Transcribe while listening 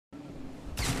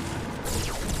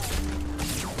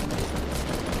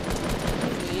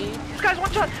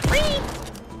one shot. Whee!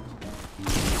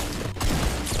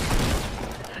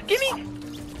 Gimme!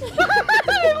 I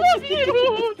love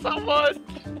you so much.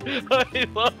 I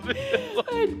love it.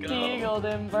 I deagled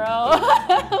him, bro.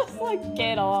 I was like,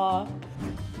 get off.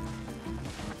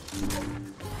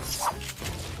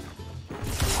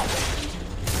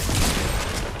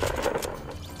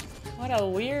 What a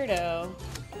weirdo.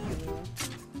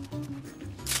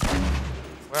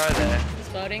 Where are they? He's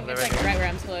floating. They're It's right like here. right where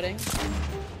I'm floating.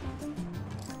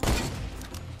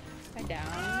 Right down.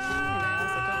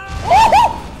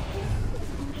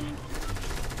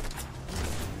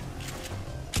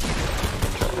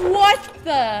 What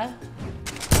the?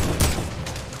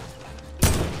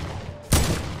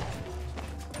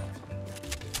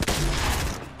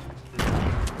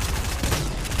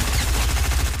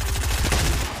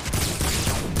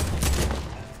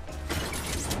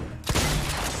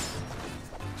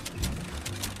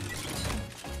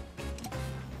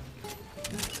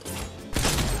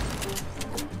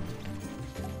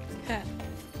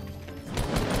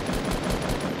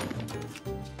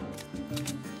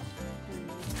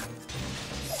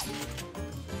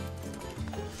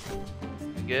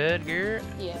 Good, girl.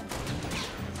 Yeah.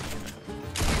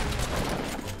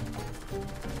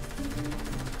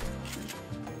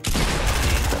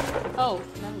 Oh,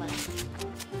 never mind.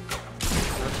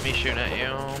 That's me shooting at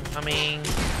you. I mean,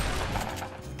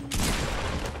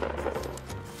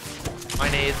 my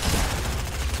nades.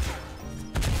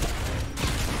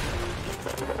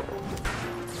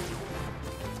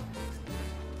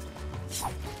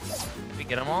 Did we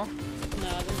get them all?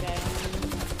 No, the guy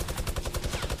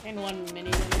and one mini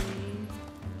enemy.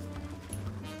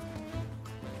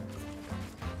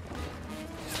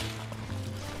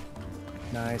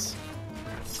 Nice.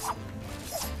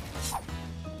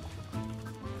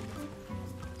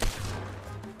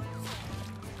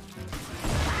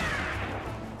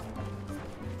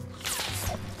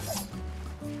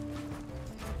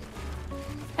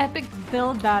 Epic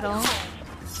build battle.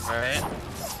 Alright.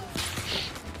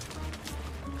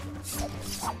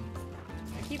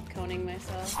 I keep coning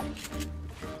myself.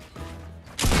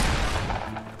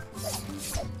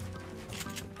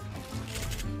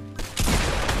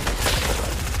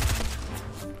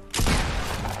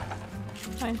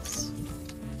 Nice.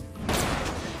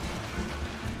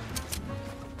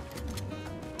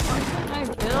 I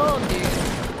build, dude.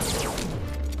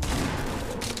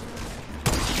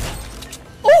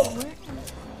 Oh!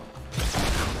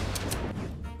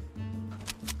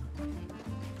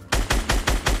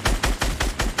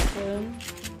 Boom.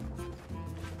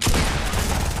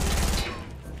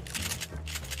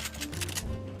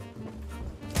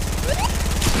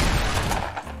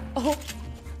 Oh.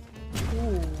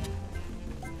 Ooh.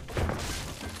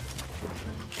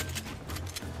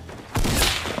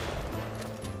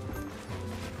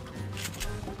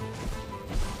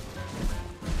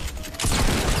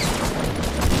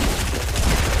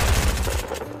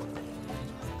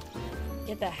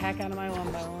 Get the heck out of my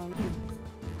 1x1.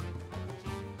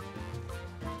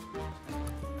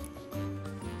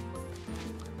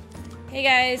 Hey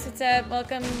guys, what's up?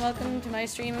 Welcome to my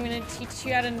stream. I'm gonna teach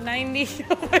you how to 90.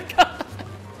 Oh my god.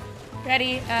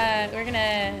 Ready? We're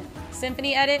gonna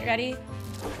symphony edit. Ready?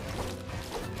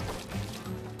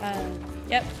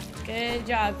 Yep. Good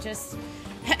job. Just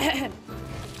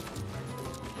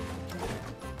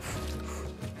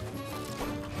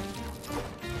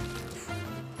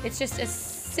it's just a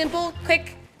simple,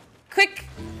 quick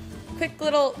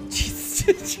little.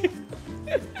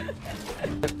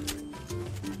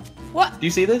 What? Do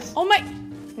you see this? Oh my,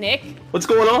 Nick. What's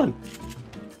going on?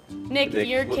 Nick,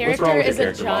 your what's character wrong with is your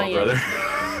a character model, giant.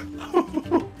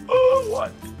 brother? Oh,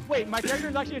 what? Wait, my character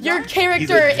is actually a Your giant?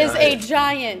 character He's a is a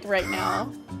giant right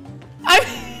now. I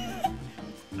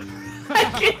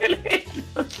can't.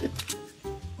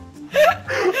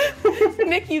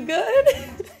 Nick, you good?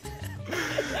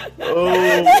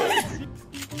 Oh.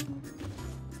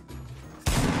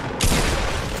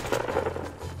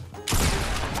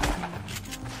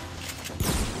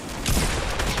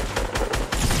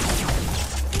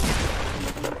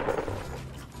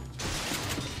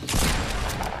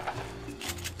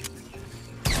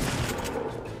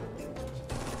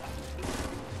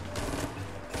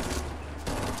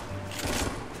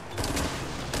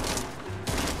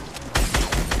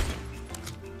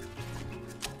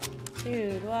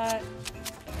 Dude, what?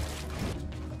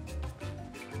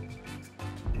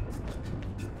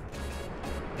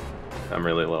 I'm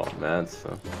really low on meds, so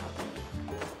I'm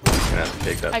gonna have to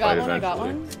take that I fight got one, eventually. I got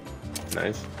one.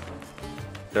 Nice.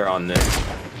 They're on Nick.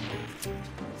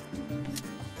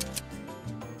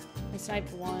 I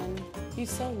sniped one. He's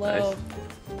so low. Nice.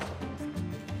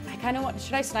 I kind of want.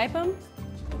 Should I snipe him?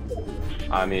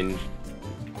 I mean,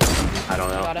 I don't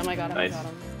know. I got him, I got him, Nice. I got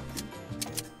him.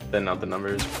 Then out the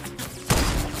numbers.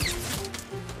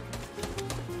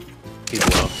 He's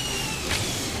low.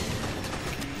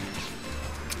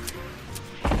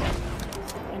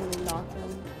 And knock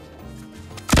him.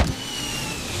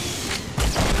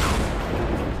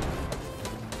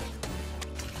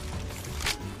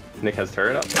 Nick has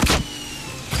turret up.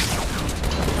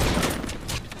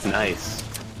 Nice.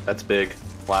 That's big.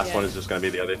 Last Yeah. one is just gonna be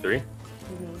the other three.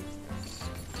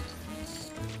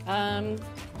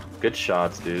 Good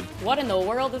shots, dude. What in the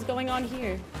world is going on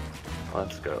here?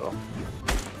 Let's go.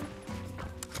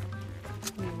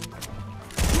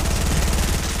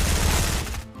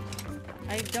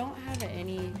 I don't have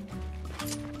any.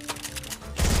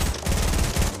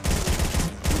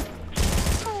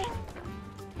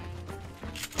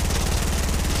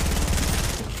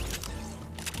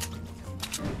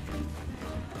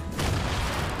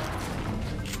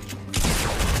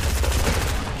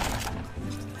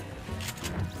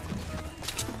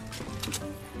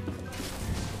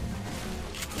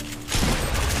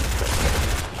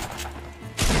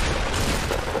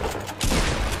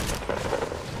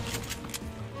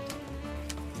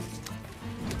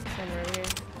 Somewhere over here.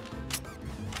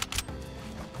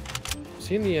 Is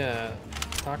he in the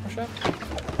taco shop?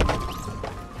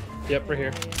 Yep, we're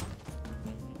here.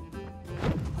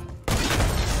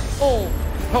 Oh!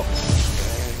 Oh!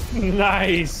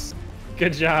 Nice!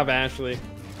 Good job, Ashley.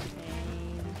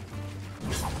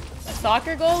 A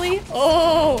soccer goalie?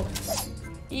 Oh!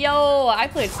 Yo, I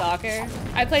played soccer.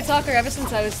 I played soccer ever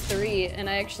since I was 3, and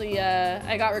I actually,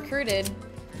 I got recruited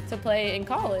to play in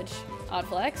college. Odd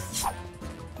flex.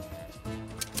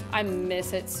 I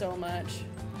miss it so much.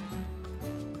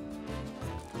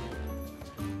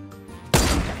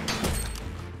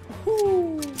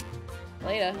 Whew.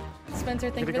 Later.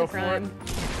 Spencer, thank you for the crime.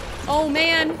 Oh,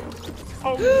 man!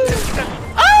 Oh!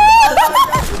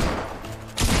 Ah!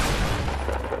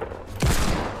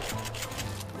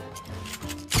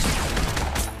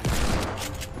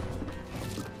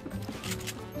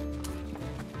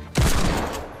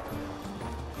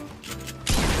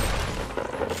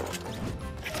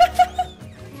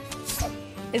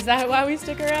 Is that why we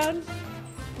stick around?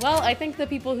 Well, I think the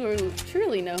people who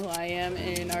truly know who I am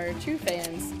and are true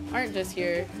fans aren't just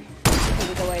here because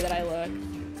of the way that I look.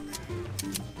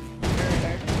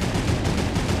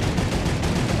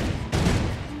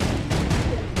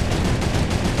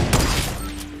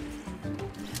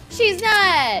 She's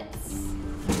nuts!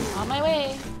 On my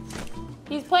way.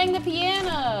 He's playing the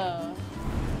piano.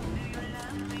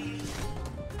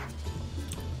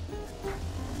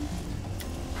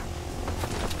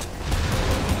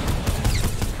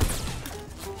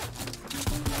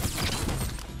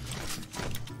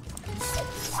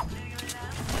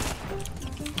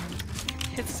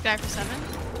 Hit this guy for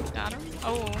 7. Got him.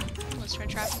 Oh, let's try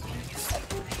trapping.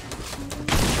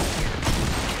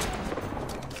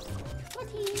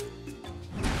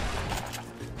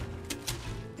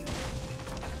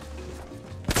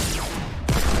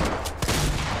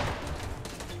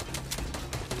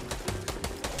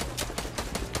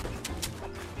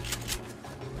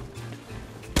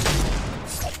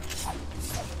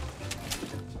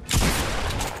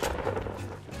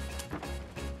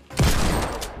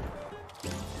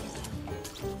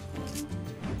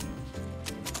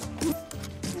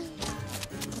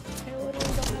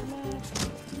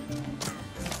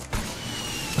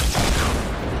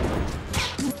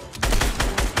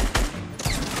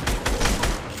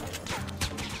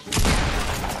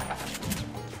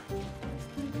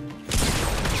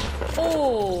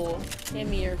 Oh, give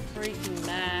me your freaking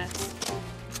mask.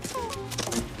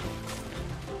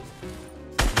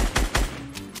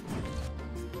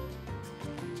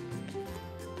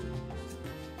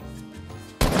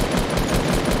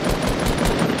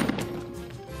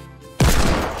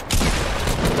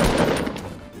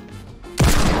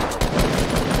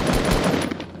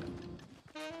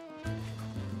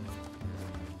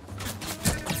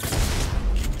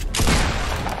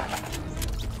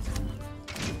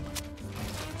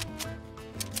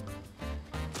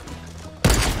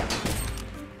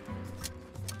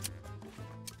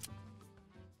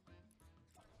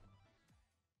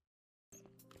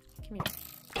 Come here.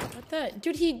 What the?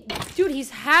 Dude, he's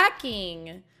hacking.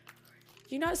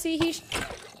 Do you not see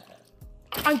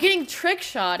I'm getting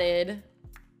trick-shotted.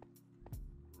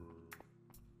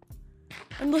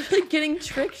 I'm literally getting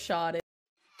trick-shotted.